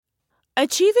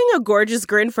Achieving a gorgeous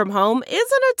grin from home isn't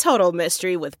a total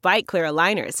mystery with Byte Clear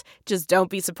aligners. Just don't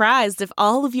be surprised if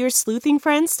all of your sleuthing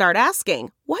friends start asking,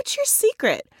 "What's your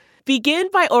secret?" Begin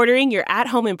by ordering your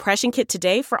at-home impression kit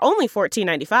today for only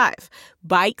 $14.95.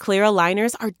 Byte Clear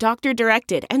aligners are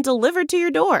doctor-directed and delivered to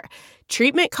your door.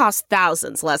 Treatment costs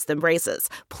thousands less than braces.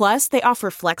 Plus, they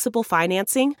offer flexible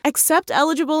financing, accept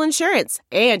eligible insurance,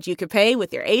 and you can pay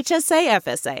with your HSA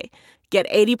FSA. Get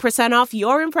 80% off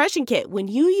your impression kit when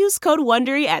you use code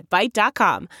WONDERY at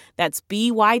Byte.com. That's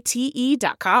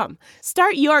BYTE.com.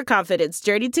 Start your confidence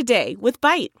journey today with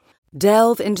Byte.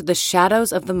 Delve into the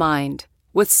shadows of the mind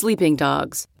with Sleeping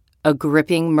Dogs, a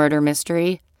gripping murder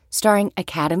mystery starring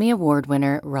Academy Award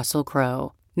winner Russell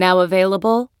Crowe. Now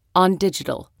available on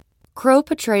digital. Crowe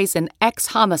portrays an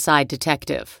ex-homicide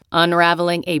detective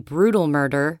unraveling a brutal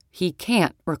murder he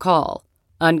can't recall.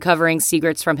 Uncovering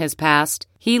secrets from his past,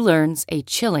 he learns a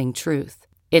chilling truth.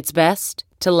 It's best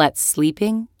to let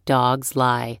sleeping dogs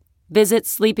lie. Visit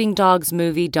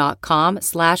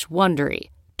sleepingdogsmovie.com/Wondery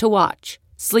to watch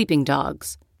Sleeping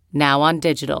Dogs, now on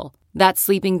digital. That's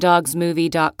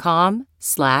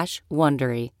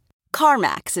sleepingdogsmovie.com/Wondery.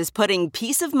 CarMax is putting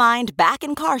peace of mind back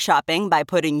in car shopping by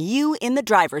putting you in the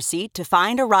driver's seat to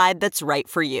find a ride that's right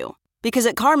for you. Because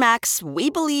at CarMax, we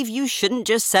believe you shouldn't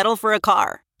just settle for a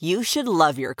car. You should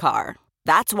love your car.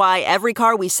 That's why every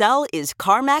car we sell is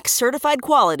CarMax certified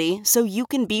quality, so you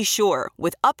can be sure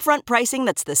with upfront pricing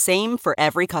that's the same for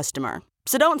every customer.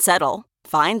 So don't settle.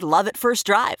 Find love at first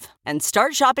drive and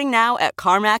start shopping now at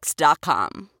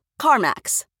CarMax.com.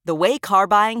 CarMax, the way car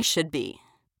buying should be.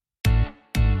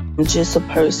 I'm just a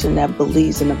person that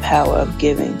believes in the power of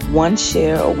giving. One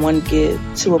share or one give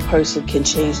to a person can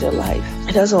change their life.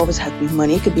 It doesn't always have to be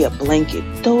money. It could be a blanket.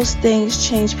 Those things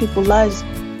change people's lives.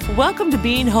 Welcome to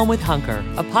Being Home with Hunker,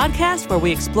 a podcast where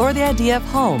we explore the idea of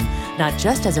home, not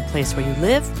just as a place where you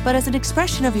live, but as an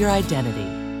expression of your identity.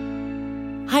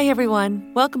 Hi,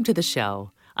 everyone. Welcome to the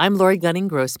show. I'm Lori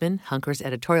Gunning-Grossman, Hunker's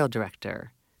editorial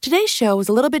director. Today's show is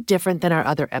a little bit different than our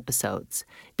other episodes.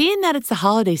 Being that it's the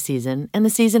holiday season and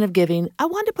the season of giving, I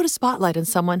wanted to put a spotlight on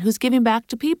someone who's giving back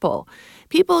to people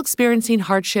experiencing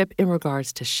hardship in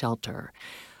regards to shelter.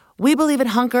 We believe at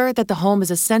Hunker that the home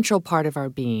is a central part of our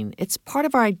being. It's part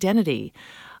of our identity.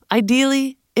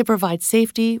 Ideally, it provides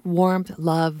safety, warmth,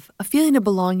 love, a feeling of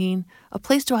belonging, a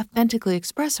place to authentically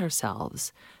express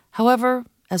ourselves. However,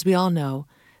 as we all know,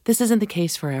 this isn't the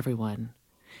case for everyone.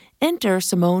 Enter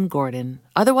Simone Gordon,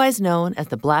 otherwise known as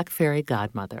the Black Fairy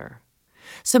Godmother.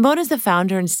 Simone is the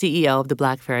founder and CEO of the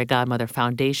Black Fairy Godmother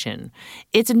Foundation.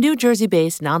 It's a New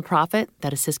Jersey-based nonprofit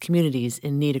that assists communities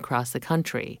in need across the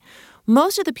country.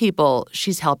 Most of the people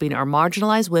she's helping are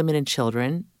marginalized women and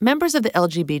children, members of the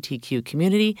LGBTQ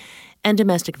community, and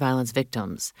domestic violence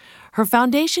victims. Her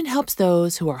foundation helps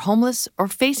those who are homeless or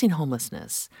facing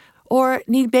homelessness, or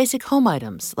need basic home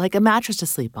items like a mattress to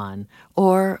sleep on,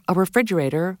 or a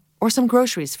refrigerator, or some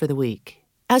groceries for the week.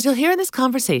 As you'll hear in this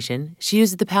conversation, she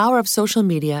uses the power of social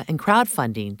media and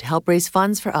crowdfunding to help raise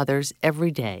funds for others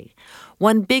every day.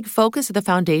 One big focus of the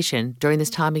foundation during this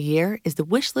time of year is the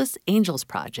Wishless Angels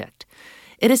Project.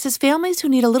 It assists families who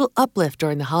need a little uplift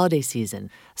during the holiday season,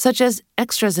 such as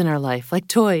extras in our life like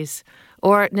toys,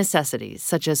 or necessities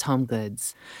such as home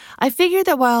goods. I figured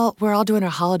that while we're all doing our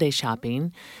holiday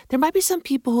shopping, there might be some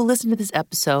people who listen to this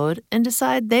episode and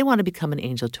decide they want to become an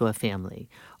angel to a family,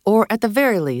 or at the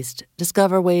very least,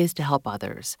 discover ways to help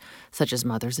others, such as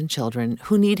mothers and children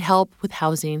who need help with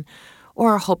housing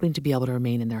or are hoping to be able to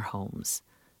remain in their homes.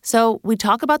 So we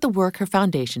talk about the work her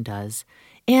foundation does,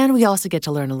 and we also get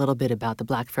to learn a little bit about the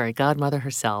Black Fairy Godmother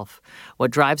herself, what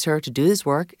drives her to do this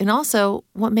work, and also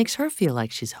what makes her feel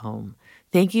like she's home.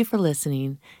 Thank you for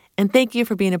listening, and thank you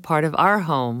for being a part of our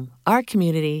home, our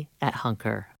community at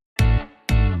Hunker.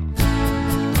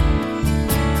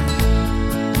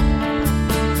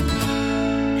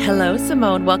 Hello,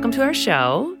 Simone. Welcome to our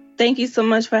show. Thank you so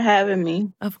much for having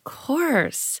me. Of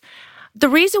course. The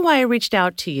reason why I reached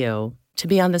out to you to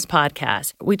be on this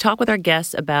podcast, we talk with our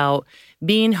guests about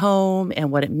being home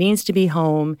and what it means to be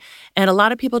home. And a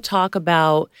lot of people talk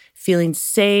about feeling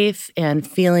safe and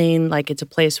feeling like it's a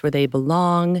place where they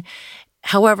belong.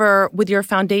 However, with your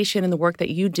foundation and the work that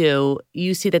you do,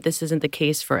 you see that this isn't the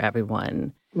case for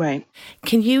everyone. Right.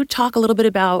 Can you talk a little bit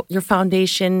about your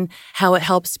foundation, how it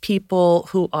helps people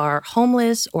who are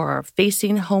homeless or are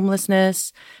facing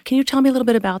homelessness? Can you tell me a little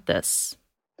bit about this?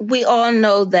 We all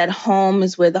know that home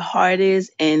is where the heart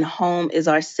is and home is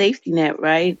our safety net,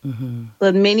 right? Mm-hmm.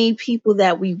 But many people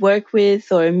that we work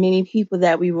with or many people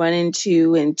that we run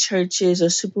into in churches or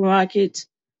supermarkets,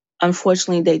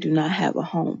 unfortunately, they do not have a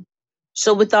home.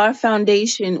 So with our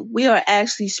foundation, we are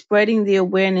actually spreading the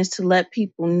awareness to let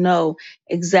people know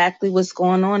exactly what's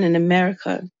going on in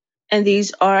America. And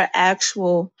these are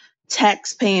actual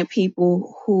tax-paying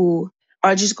people who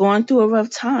are just going through a rough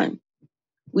time.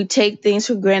 We take things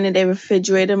for granted. A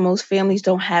refrigerator, most families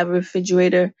don't have a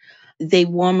refrigerator. They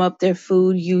warm up their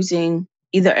food using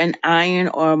either an iron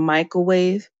or a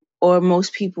microwave, or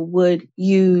most people would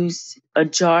use a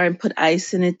jar and put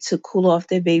ice in it to cool off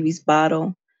their baby's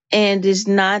bottle. And it's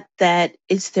not that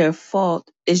it's their fault.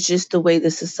 It's just the way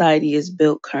the society is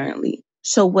built currently.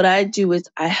 So what I do is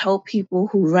I help people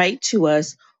who write to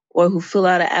us or who fill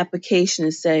out an application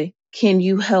and say, can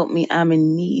you help me? I'm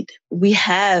in need. We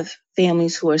have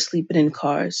families who are sleeping in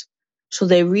cars. So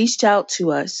they reached out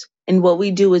to us. And what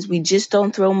we do is we just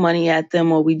don't throw money at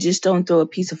them, or we just don't throw a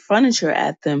piece of furniture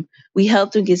at them. We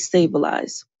help them get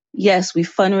stabilized. Yes, we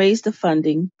fundraise the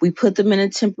funding. We put them in a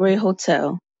temporary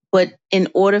hotel. But in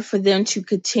order for them to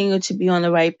continue to be on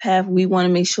the right path, we want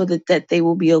to make sure that they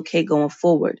will be okay going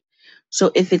forward.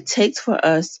 So if it takes for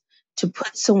us to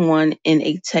put someone in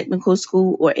a technical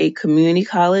school or a community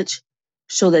college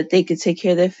so that they could take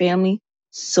care of their family,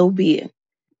 so be it.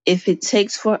 If it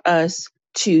takes for us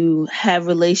to have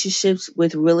relationships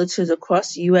with realtors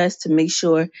across the U.S. to make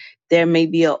sure there may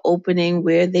be an opening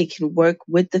where they can work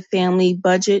with the family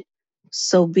budget,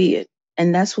 so be it.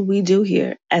 And that's what we do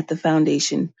here at the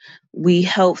foundation. We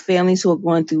help families who are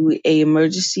going through an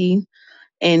emergency,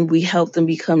 and we help them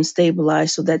become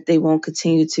stabilized so that they won't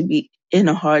continue to be in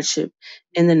a hardship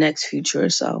in the next future or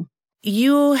so.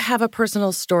 You have a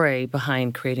personal story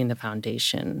behind creating the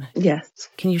foundation. Yes.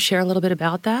 Can you share a little bit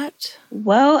about that?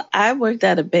 Well, I worked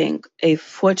at a bank, a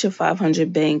Fortune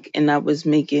 500 bank, and I was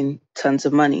making tons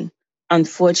of money.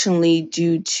 Unfortunately,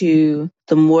 due to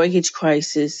the mortgage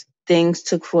crisis, things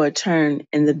took for a turn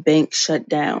and the bank shut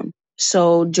down.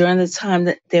 So during the time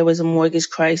that there was a mortgage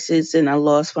crisis and I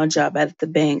lost my job at the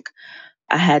bank,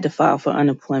 I had to file for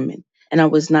unemployment. And I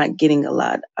was not getting a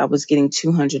lot. I was getting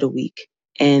 $200 a week.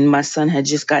 And my son had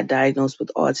just got diagnosed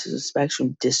with autism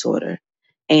spectrum disorder.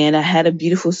 And I had a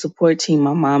beautiful support team,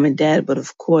 my mom and dad, but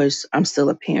of course, I'm still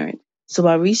a parent. So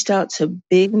I reached out to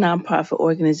big nonprofit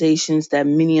organizations that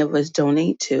many of us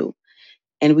donate to.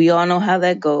 And we all know how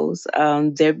that goes.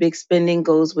 Their big spending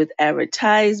goes with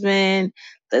advertisement,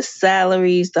 the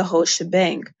salaries, the whole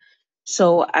shebang.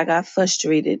 So I got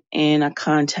frustrated and I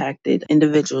contacted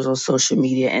individuals on social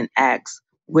media and asked,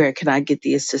 where can I get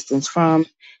the assistance from?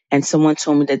 And someone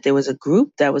told me that there was a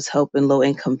group that was helping low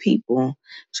income people.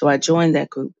 So I joined that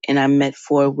group and I met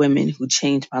 4 women who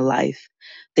changed my life.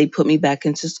 They put me back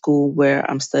into school where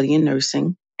I'm studying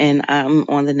nursing and I'm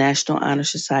on the National Honor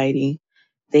Society.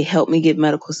 They helped me get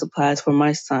medical supplies for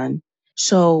my son.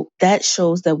 So that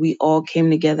shows that we all came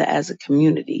together as a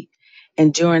community.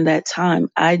 And during that time,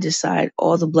 I decided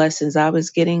all the blessings I was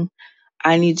getting,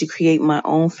 I need to create my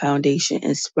own foundation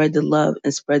and spread the love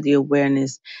and spread the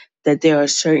awareness that there are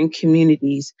certain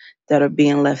communities that are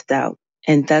being left out.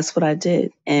 And that's what I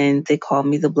did. And they called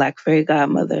me the Black Fairy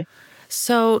Godmother.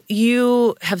 So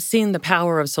you have seen the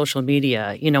power of social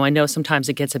media. You know, I know sometimes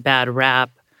it gets a bad rap,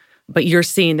 but you're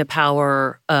seeing the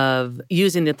power of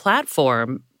using the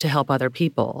platform to help other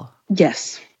people.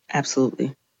 Yes,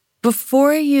 absolutely.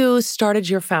 Before you started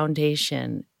your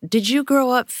foundation, did you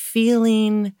grow up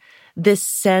feeling this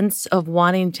sense of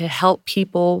wanting to help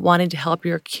people, wanting to help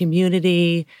your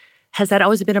community? Has that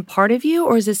always been a part of you,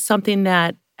 or is this something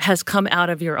that has come out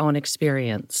of your own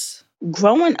experience?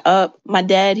 Growing up, my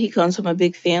dad, he comes from a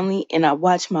big family, and I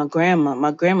watched my grandma.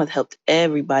 My grandma helped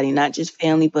everybody, not just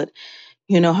family, but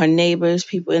her neighbors,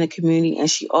 people in the community,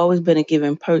 and she always been a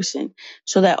giving person.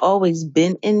 So that always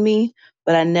been in me,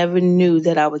 but I never knew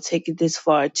that I would take it this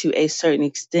far to a certain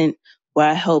extent where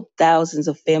I helped thousands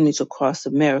of families across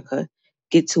America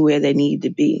get to where they need to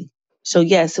be. So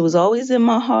yes, it was always in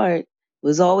my heart. It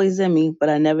was always in me, but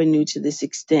I never knew to this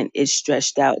extent it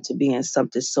stretched out to being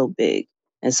something so big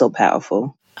and so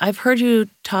powerful. I've heard you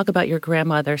talk about your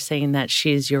grandmother saying that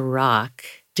she's your rock.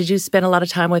 Did you spend a lot of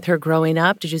time with her growing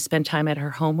up? Did you spend time at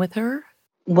her home with her?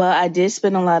 Well, I did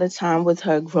spend a lot of time with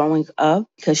her growing up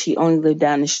because she only lived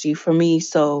down the street from me.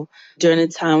 So during the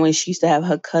time when she used to have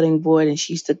her cutting board and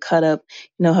she used to cut up,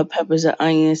 her peppers or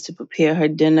onions to prepare her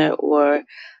dinner, or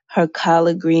her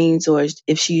collard greens, or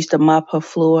if she used to mop her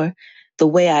floor, the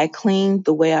way I clean,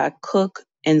 the way I cook,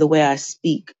 and the way I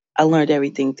speak, I learned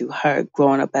everything through her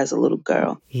growing up as a little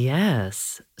girl.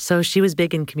 Yes. So she was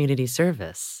big in community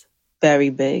service.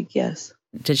 Very big, yes.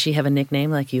 Did she have a nickname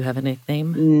like you have a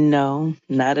nickname? No,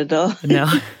 not at all.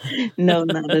 No? No,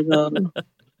 not at all.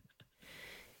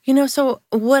 So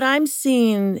what I'm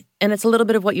seeing, and it's a little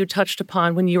bit of what you touched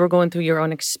upon when you were going through your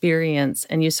own experience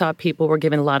and you saw people were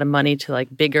giving a lot of money to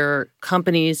like bigger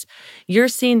companies, you're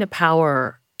seeing the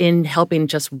power in helping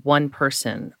just one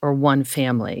person or one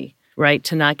family, right?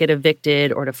 To not get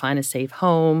evicted or to find a safe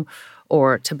home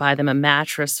or to buy them a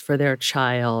mattress for their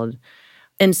child.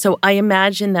 And so I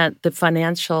imagine that the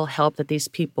financial help that these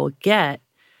people get,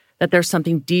 that there's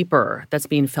something deeper that's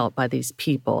being felt by these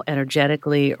people,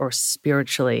 energetically or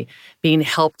spiritually, being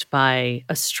helped by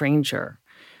a stranger.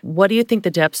 What do you think the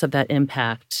depths of that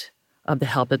impact of the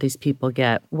help that these people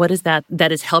get? What is that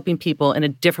is helping people in a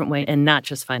different way and not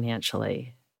just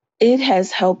financially? It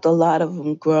has helped a lot of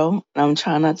them grow. I'm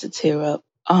trying not to tear up.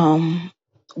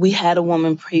 We had a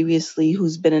woman previously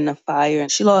who's been in a fire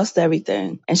and she lost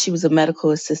everything. And she was a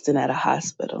medical assistant at a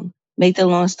hospital. Make the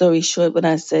long story short, when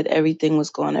I said everything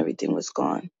was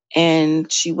gone.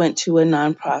 And she went to a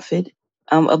nonprofit,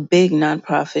 a big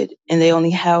nonprofit, and they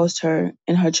only housed her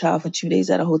and her child for 2 days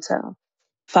at a hotel.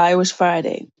 Fire was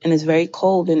Friday, and it's very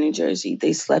cold in New Jersey.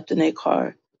 They slept in their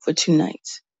car for 2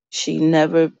 nights. She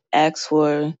never asked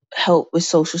for help with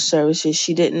social services.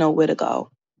 She didn't know where to go.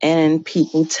 And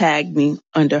people tagged me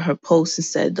under her post and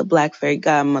said, the Black Fairy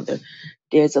Godmother,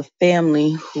 there's a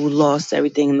family who lost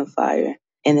everything in the fire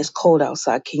and it's cold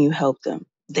outside. Can you help them?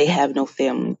 They have no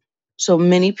family. So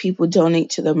many people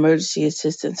donate to the Emergency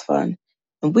Assistance Fund.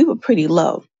 And we were pretty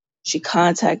low. She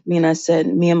contacted me and I said,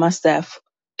 me and my staff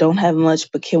don't have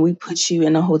much, but can we put you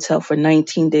in a hotel for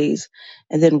 19 days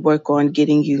and then work on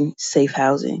getting you safe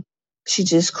housing? She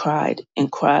just cried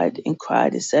and cried and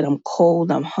cried and said, I'm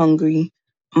cold, I'm hungry.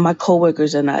 My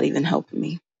coworkers are not even helping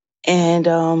me.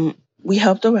 And we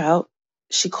helped her out.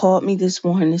 She called me this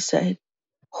morning and said,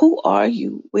 who are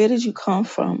you? Where did you come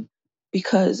from?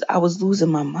 Because I was losing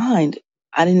my mind.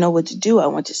 I didn't know what to do. I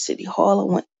went to City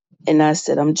Hall. And I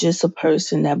said, I'm just a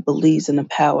person that believes in the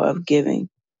power of giving.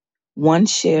 One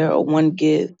share or one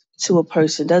give to a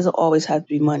person, doesn't always have to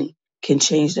be money, can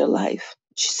change their life.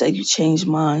 She said, you changed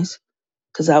mine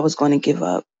because I was going to give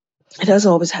up. It doesn't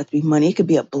always have to be money. It could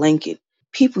be a blanket.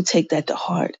 People take that to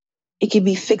heart. It could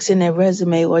be fixing their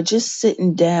resume or just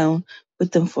sitting down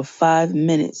with them for 5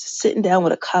 minutes, sitting down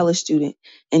with a college student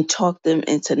and talk them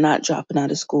into not dropping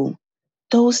out of school.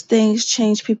 Those things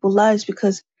change people's lives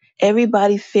because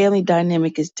everybody's family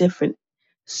dynamic is different.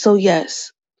 So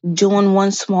yes, doing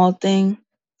one small thing,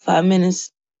 5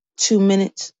 minutes, 2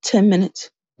 minutes, 10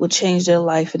 minutes will change their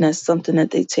life, and that's something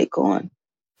that they take on.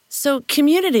 So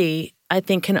community, I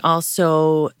think, can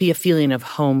also be a feeling of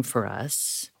home for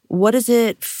us. What does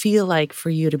it feel like for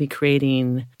you to be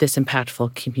creating this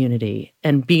impactful community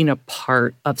and being a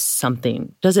part of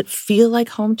something? Does it feel like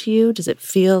home to you? Does it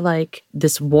feel like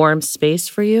this warm space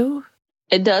for you?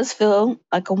 It does feel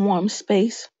like a warm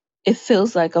space. It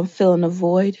feels like I'm filling a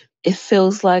void. It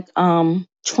feels like I'm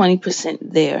 20%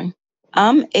 there.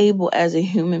 I'm able as a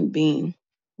human being,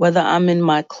 whether I'm in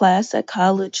my class at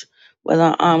college,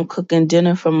 whether I'm cooking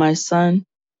dinner for my son,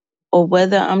 or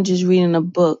whether I'm just reading a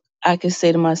book, I can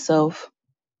say to myself,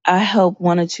 I helped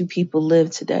 1 or 2 people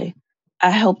live today. I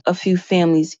helped a few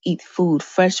families eat food,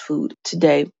 fresh food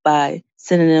today by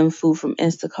sending them food from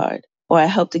Instacart. Or I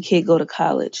helped a kid go to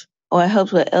college. Or I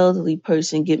helped an elderly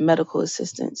person get medical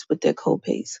assistance with their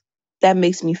copays. That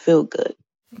makes me feel good.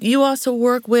 You also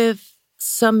work with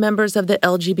some members of the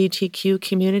LGBTQ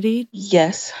community?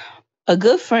 Yes. A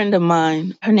good friend of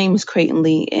mine, her name is Creighton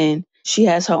Lee, and she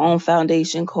has her own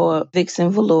foundation called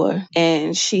Vixen Velour,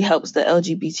 and she helps the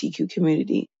LGBTQ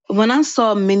community. When I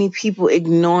saw many people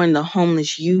ignoring the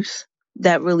homeless youth,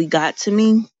 that really got to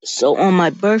me. So on my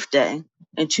birthday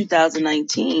in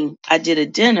 2019, I did a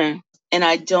dinner and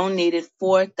I donated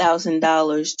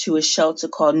 $4,000 to a shelter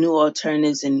called New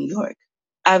Alternatives in New York.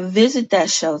 I visit that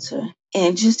shelter,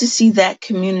 and just to see that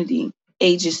community,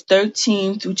 ages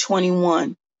 13 through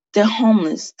 21, they're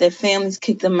homeless. Their families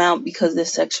kick them out because of their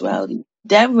sexuality.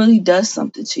 That really does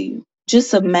something to you.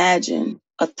 Just imagine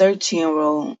a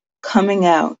 13-year-old coming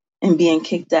out and being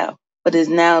kicked out, but is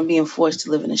now being forced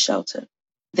to live in a shelter.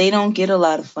 They don't get a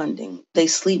lot of funding. They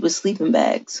sleep with sleeping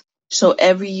bags. So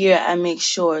every year I make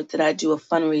sure that I do a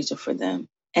fundraiser for them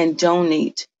and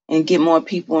donate and get more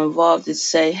people involved to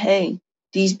say, hey,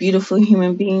 these beautiful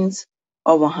human beings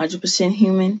are 100%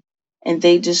 human and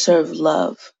they deserve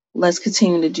love. Let's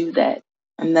continue to do that.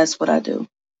 And that's what I do.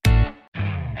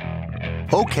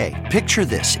 Okay, picture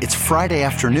this. It's Friday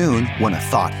afternoon when a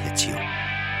thought hits you.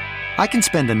 I can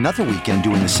spend another weekend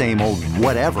doing the same old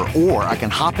whatever, or I can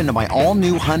hop into my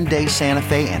all-new Hyundai Santa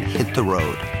Fe and hit the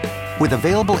road. With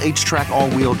available H-Track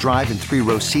all-wheel drive and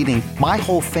 3-row seating, my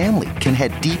whole family can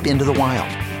head deep into the wild.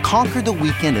 Conquer the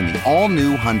weekend in the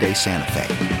all-new Hyundai Santa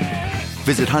Fe.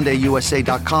 Visit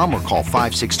HyundaiUSA.com or call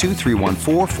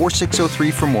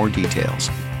 562-314-4603 for more details.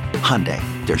 Hyundai,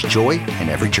 there's joy in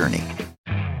every journey.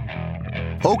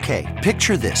 Okay,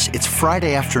 picture this. It's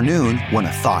Friday afternoon when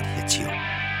a thought hits you.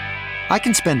 I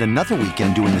can spend another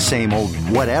weekend doing the same old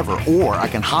whatever, or I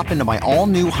can hop into my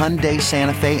all-new Hyundai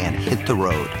Santa Fe and hit the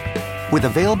road. With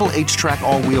available H-Track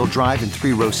all-wheel drive and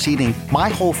 3-row seating, my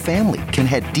whole family can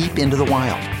head deep into the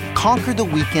wild. Conquer the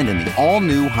weekend in the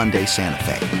all-new Hyundai Santa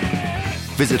Fe.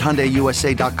 Visit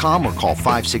HyundaiUSA.com or call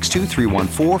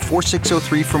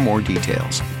 562-314-4603 for more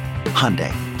details.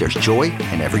 Hyundai, there's joy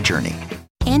in every journey.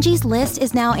 Angie's List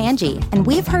is now Angie, and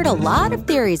we've heard a lot of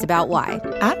theories about why.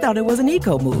 I thought it was an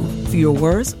eco move. Fewer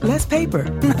words, less paper.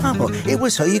 No, it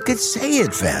was so you could say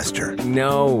it faster.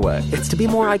 No, it's to be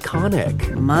more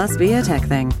iconic. Must be a tech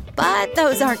thing. But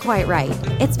those aren't quite right.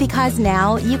 It's because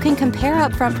now you can compare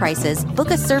upfront prices, book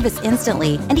a service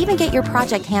instantly, and even get your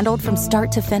project handled from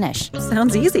start to finish.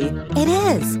 Sounds easy. It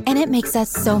is, and it makes us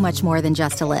so much more than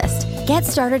just a list. Get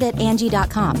started at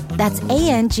Angie.com. That's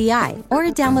ANGI, or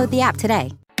download the app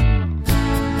today.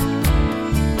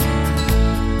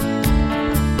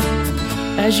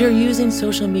 As you're using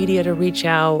social media to reach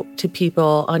out to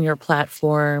people on your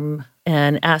platform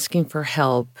and asking for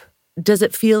help, does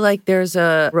it feel like there's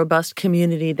a robust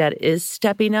community that is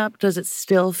stepping up? Does it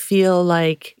still feel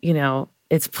like,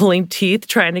 it's pulling teeth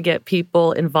trying to get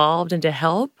people involved and to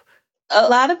help? A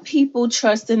lot of people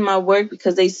trust in my work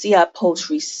because they see I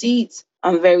post receipts.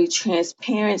 I'm very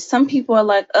transparent. Some people are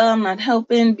like, I'm not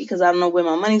helping because I don't know where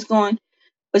my money's going.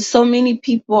 But so many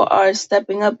people are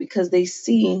stepping up because they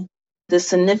see the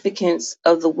significance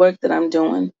of the work that I'm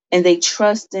doing. And they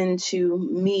trust into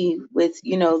me with,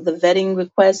 the vetting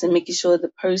requests and making sure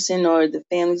the person or the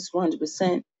family's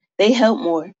 100%. They help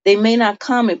more. They may not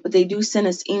comment, but they do send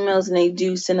us emails and they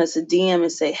do send us a DM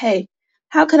and say, hey,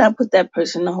 how can I put that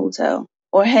person in a hotel?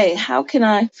 Or, hey, how can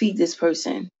I feed this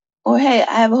person? Or, hey,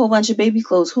 I have a whole bunch of baby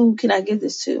clothes. Who can I give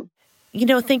this to?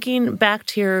 Thinking back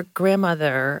to your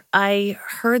grandmother, I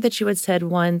heard that you had said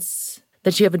once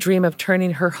that you have a dream of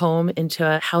turning her home into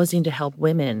a housing to help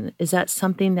women. Is that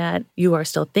something that you are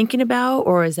still thinking about,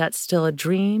 or is that still a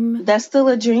dream? That's still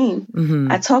a dream.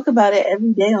 Mm-hmm. I talk about it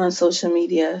every day on social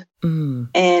media. Mm-hmm.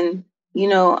 And,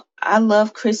 I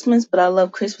love Christmas, but I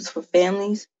love Christmas for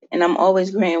families. And I'm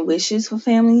always granting wishes for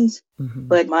families. Mm-hmm.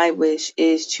 But my wish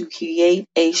is to create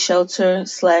a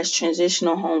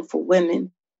shelter/transitional home for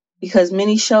women, because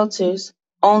many shelters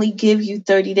only give you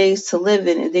 30 days to live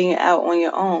in and then you're out on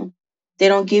your own. They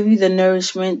don't give you the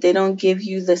nourishment. They don't give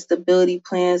you the stability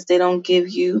plans. They don't give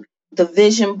you the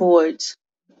vision boards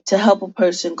to help a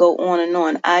person go on and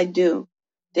on. I do.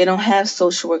 They don't have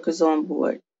social workers on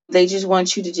board. They just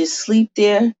want you to just sleep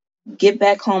there, get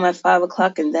back home at 5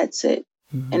 o'clock, and that's it.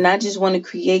 Mm-hmm. And I just want to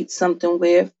create something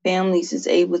where families is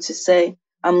able to say,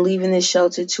 I'm leaving this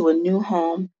shelter to a new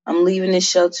home. I'm leaving this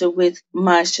shelter with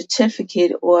my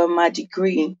certificate or my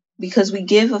degree. Because we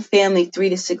give a family 3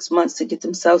 to 6 months to get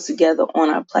themselves together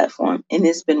on our platform, and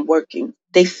it's been working.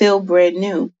 They feel brand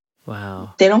new.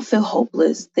 Wow. They don't feel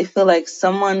hopeless. They feel like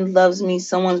someone loves me,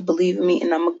 someone's believing me,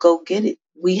 and I'm going to go get it.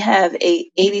 We have a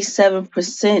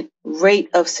 87%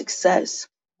 rate of success.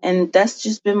 And that's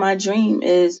just been my dream,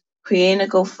 is creating a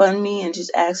GoFundMe and just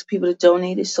ask people to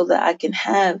donate it so that I can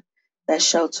have that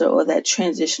shelter or that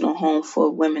transitional home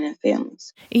for women and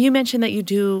families. You mentioned that you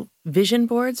do vision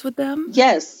boards with them?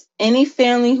 Yes. Any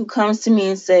family who comes to me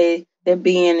and say they're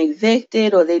being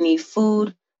evicted or they need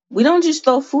food, we don't just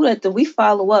throw food at them. We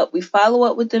follow up. We follow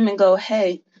up with them and go,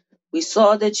 hey, we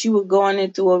saw that you were going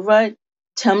in through a rut.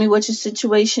 Tell me what your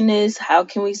situation is. How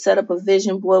can we set up a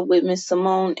vision board with Miss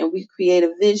Simone and we create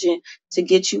a vision to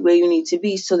get you where you need to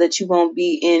be so that you won't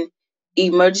be in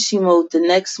emergency mode the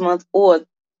next month or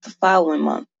the following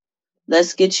month.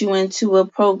 Let's get you into a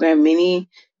program. Many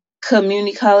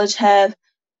community colleges have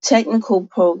technical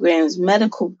programs,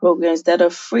 medical programs that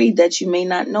are free that you may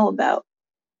not know about.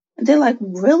 And they're like,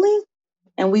 really?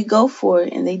 And we go for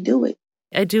it and they do it.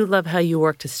 I do love how you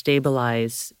work to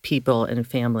stabilize people and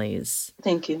families.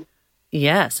 Thank you.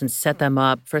 Yes, and set them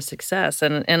up for success.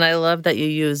 And I love that you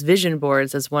use vision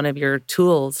boards as one of your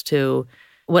tools to,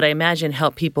 what I imagine,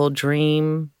 help people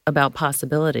dream about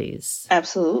possibilities.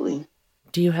 Absolutely.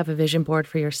 Do you have a vision board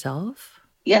for yourself?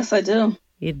 Yes, I do.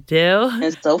 You do?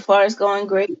 And so far it's going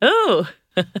great. Oh,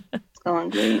 it's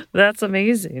going great. That's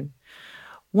amazing.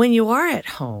 When you are at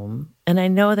home, and I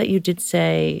know that you did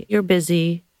say you're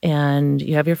busy and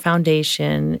you have your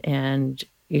foundation and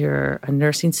you're a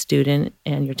nursing student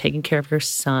and you're taking care of your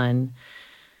son,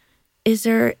 Is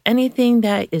there anything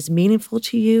that is meaningful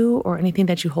to you or anything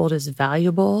that you hold as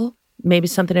valuable? Maybe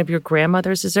something of your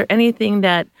grandmother's? Is there anything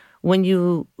that when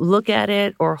you look at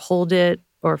it or hold it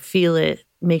or feel it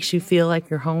makes you feel like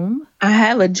you're home? I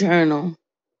have a journal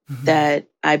that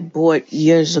I bought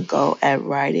years ago at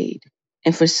Rite Aid.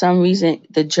 And for some reason,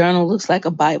 the journal looks like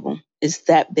a Bible. It's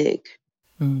that big.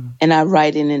 And I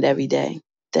write in it every day.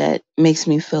 That makes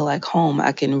me feel like home.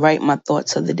 I can write my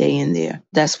thoughts of the day in there.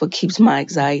 That's what keeps my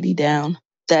anxiety down.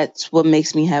 That's what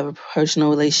makes me have a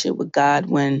personal relationship with God.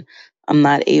 When I'm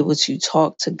not able to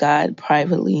talk to God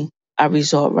privately, I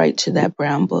resort right to that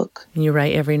brown book. And you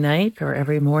write every night or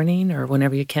every morning or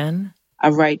whenever you can? I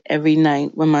write every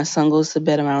night. When my son goes to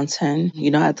bed around 10,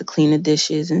 I have to clean the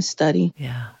dishes and study.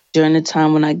 Yeah. During the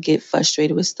time when I get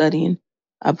frustrated with studying,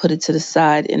 I put it to the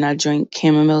side and I drink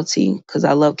chamomile tea because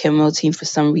I love chamomile tea for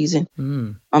some reason.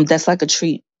 That's like a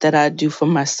treat that I do for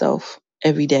myself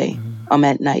every day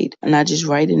at night. And I just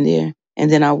write in there.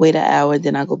 And then I wait an hour,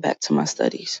 then I go back to my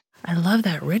studies. I love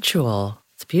that ritual.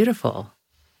 It's beautiful.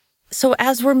 So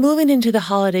as we're moving into the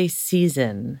holiday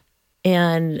season,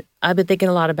 and I've been thinking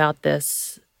a lot about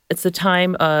this, it's the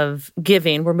time of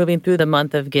giving. We're moving through the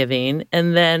month of giving,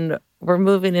 and then we're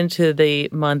moving into the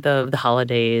month of the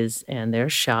holidays, and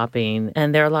there's shopping.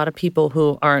 And there are a lot of people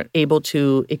who aren't able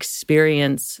to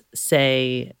experience,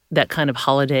 say, that kind of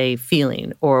holiday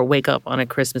feeling or wake up on a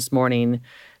Christmas morning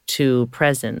to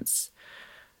presents.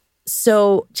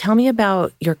 So tell me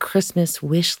about your Christmas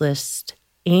wish list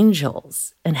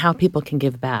angels and how people can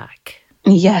give back.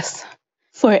 Yes.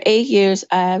 For 8 years,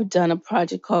 I have done a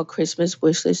project called Christmas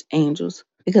Wishlist Angels.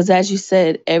 Because as you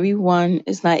said, everyone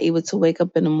is not able to wake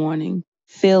up in the morning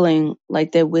feeling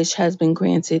like their wish has been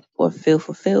granted or feel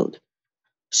fulfilled.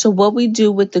 So what we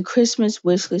do with the Christmas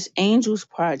Wishlist Angels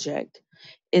project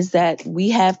is that we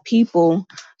have people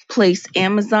place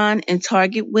Amazon and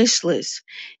Target wish lists.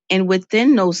 And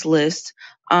within those lists,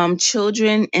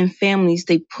 children and families,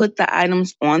 they put the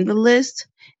items on the list,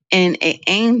 and an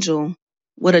angel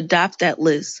would adopt that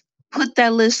list, put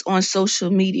that list on social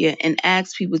media, and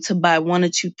ask people to buy one or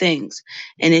two things.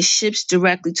 And it ships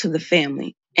directly to the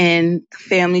family. And the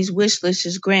family's wish list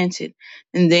is granted.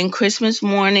 And then Christmas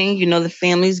morning, the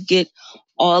families get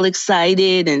all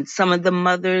excited, and some of the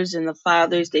mothers and the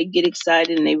fathers, they get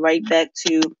excited and they write back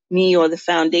to me or the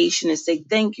foundation and say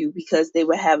thank you because they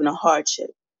were having a hardship.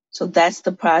 So that's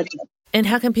the project. And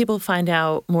how can people find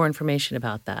out more information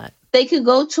about that? They could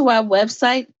go to our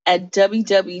website at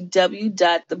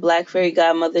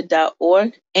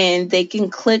www.theblackfairygodmother.org, and they can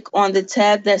click on the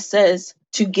tab that says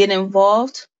to get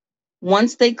involved.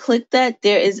 Once they click that,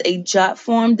 there is a jot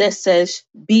form that says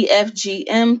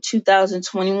BFGM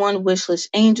 2021 Wishlist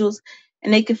Angels,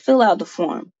 and they can fill out the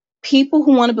form. People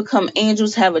who want to become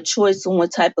angels have a choice on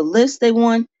what type of list they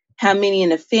want, how many in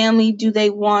the family do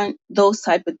they want, those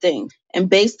type of things. And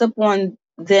based upon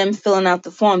them filling out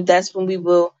the form, that's when we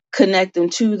will connect them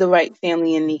to the right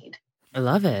family in need. I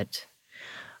love it.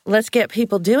 Let's get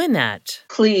people doing that.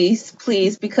 Please,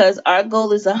 because our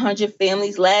goal is 100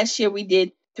 families. Last year we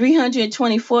did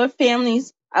 324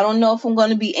 families. I don't know if I'm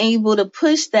going to be able to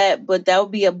push that, but that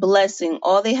would be a blessing.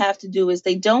 All they have to do is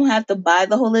they don't have to buy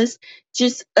the whole list.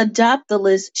 Just adopt the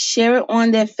list, share it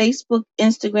on their Facebook,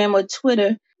 Instagram, or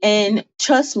Twitter. And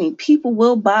trust me, people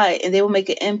will buy it and they will make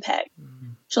an impact.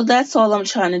 So that's all I'm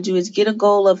trying to do is get a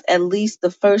goal of at least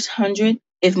the first 100.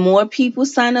 If more people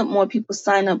sign up, more people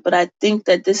sign up. But I think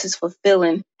that this is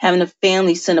fulfilling, having a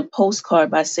family send a postcard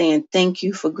by saying thank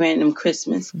you for granting them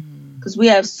Christmas. Because we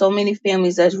have so many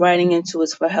families that's writing into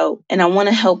us for help. And I want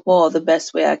to help all the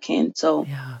best way I can. So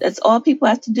that's all people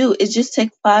have to do is just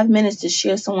take 5 minutes to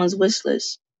share someone's wish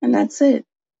list. And that's it.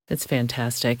 That's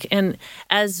fantastic. And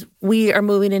as we are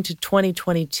moving into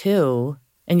 2022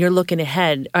 and you're looking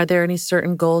ahead, are there any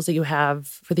certain goals that you have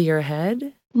for the year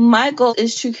ahead? My goal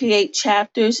is to create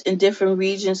chapters in different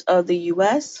regions of the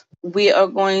U.S. We are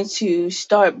going to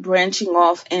start branching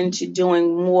off into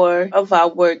doing more of our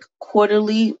work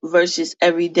quarterly versus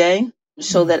every day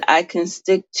so that I can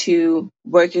stick to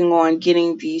working on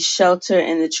getting the shelter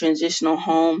and the transitional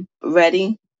home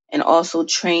ready and also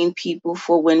train people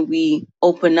for when we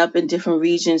open up in different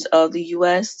regions of the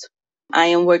U.S. I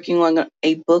am working on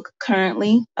a book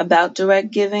currently about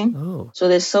direct giving. Oh. So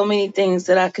there's so many things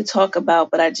that I could talk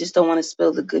about, but I just don't want to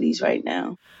spill the goodies right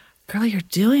now. Girl, you're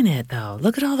doing it, though.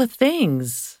 Look at all the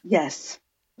things. Yes.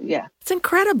 Yeah. It's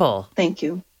incredible. Thank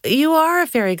you. You are a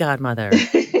fairy godmother.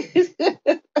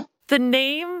 The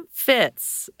name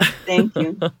fits. Thank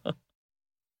you.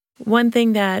 One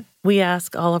thing that we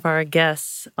ask all of our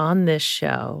guests on this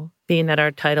show, being that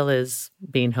our title is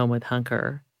Being Home with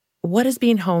Hunker, what does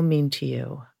being home mean to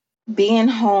you? Being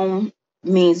home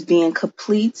means being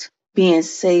complete, being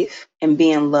safe, and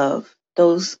being loved.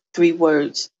 Those 3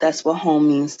 words, that's what home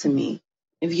means to me.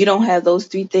 If you don't have those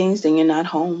 3 things, then you're not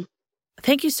home.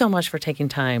 Thank you so much for taking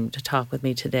time to talk with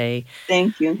me today.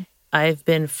 Thank you. I've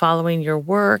been following your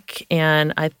work,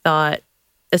 and I thought,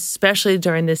 especially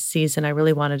during this season, I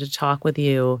really wanted to talk with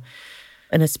you.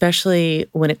 And especially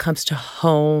when it comes to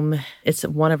home, it's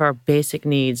one of our basic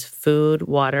needs: food,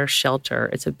 water, shelter.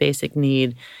 It's a basic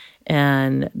need.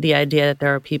 And the idea that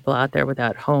there are people out there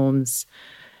without homes,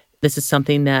 this is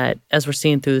something that, as we're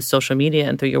seeing through social media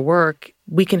and through your work,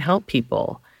 we can help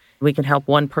people. We can help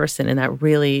one person, and that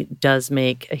really does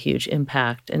make a huge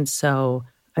impact. And so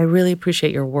I really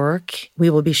appreciate your work.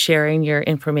 We will be sharing your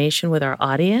information with our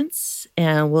audience,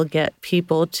 and we'll get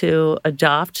people to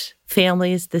adopt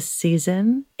families this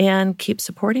season and keep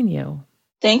supporting you.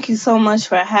 Thank you so much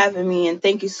for having me, and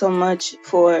thank you so much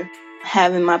for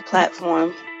having my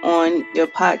platform on your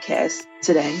podcast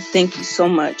today. Thank you so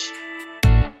much.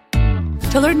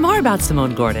 To learn more about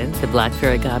Simone Gordon, the Black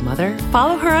Fairy Godmother,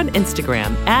 follow her on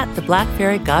Instagram at the Black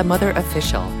Fairy Godmother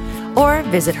Official, or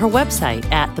visit her website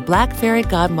at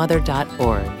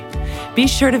theblackfairygodmother.org. Be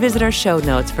sure to visit our show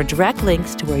notes for direct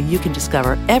links to where you can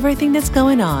discover everything that's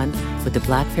going on with the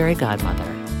Black Fairy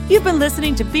Godmother. You've been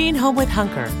listening to Being Home with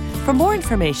Hunker. For more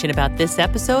information about this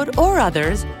episode or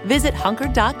others, visit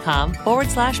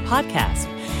hunker.com/podcast.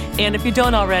 And if you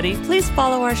don't already, please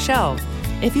follow our show.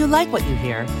 If you like what you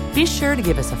hear, be sure to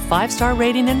give us a 5-star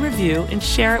rating and review and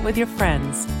share it with your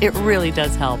friends. It really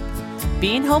does help.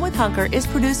 Being Home with Hunker is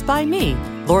produced by me,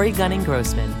 Lori Gunning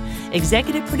Grossman,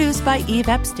 executive produced by Eve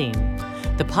Epstein.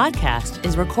 The podcast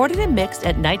is recorded and mixed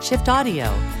at Night Shift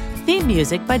Audio. Theme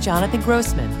music by Jonathan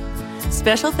Grossman.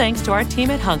 Special thanks to our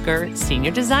team at Hunker,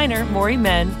 senior designer Maury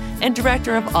Men, and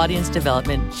director of audience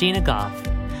development Gina Goff.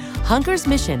 Hunker's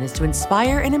mission is to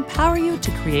inspire and empower you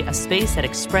to create a space that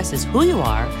expresses who you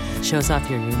are, shows off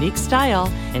your unique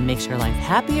style, and makes your life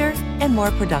happier and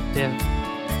more productive.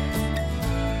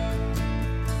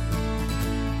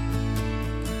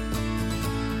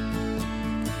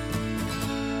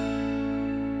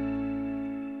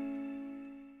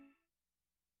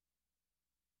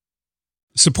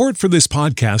 Support for this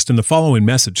podcast and the following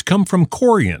message come from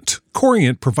Corient.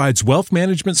 Corient provides wealth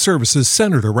management services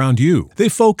centered around you. They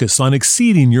focus on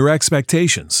exceeding your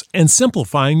expectations and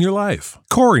simplifying your life.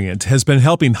 Corient has been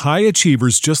helping high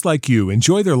achievers just like you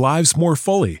enjoy their lives more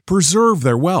fully, preserve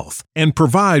their wealth, and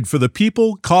provide for the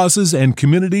people, causes, and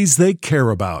communities they care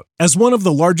about. As one of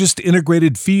the largest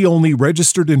integrated fee-only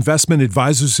registered investment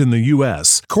advisors in the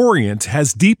U.S., Corient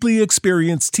has deeply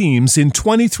experienced teams in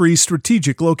 23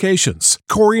 strategic locations.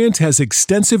 Corient has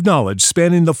extensive knowledge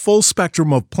spanning the full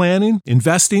spectrum of planning,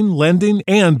 investing, lending,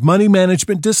 and money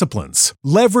management disciplines.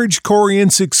 Leverage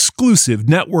Corient's exclusive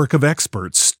network of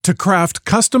experts to craft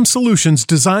custom solutions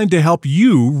designed to help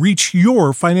you reach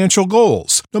your financial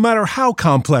goals, no matter how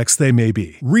complex they may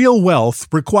be. Real wealth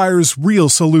requires real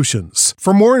solutions.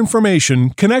 For more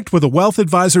information, connect with a wealth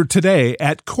advisor today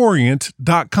at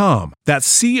Corient.com.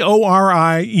 That's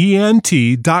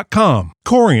Corient.com.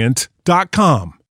 Corient.com.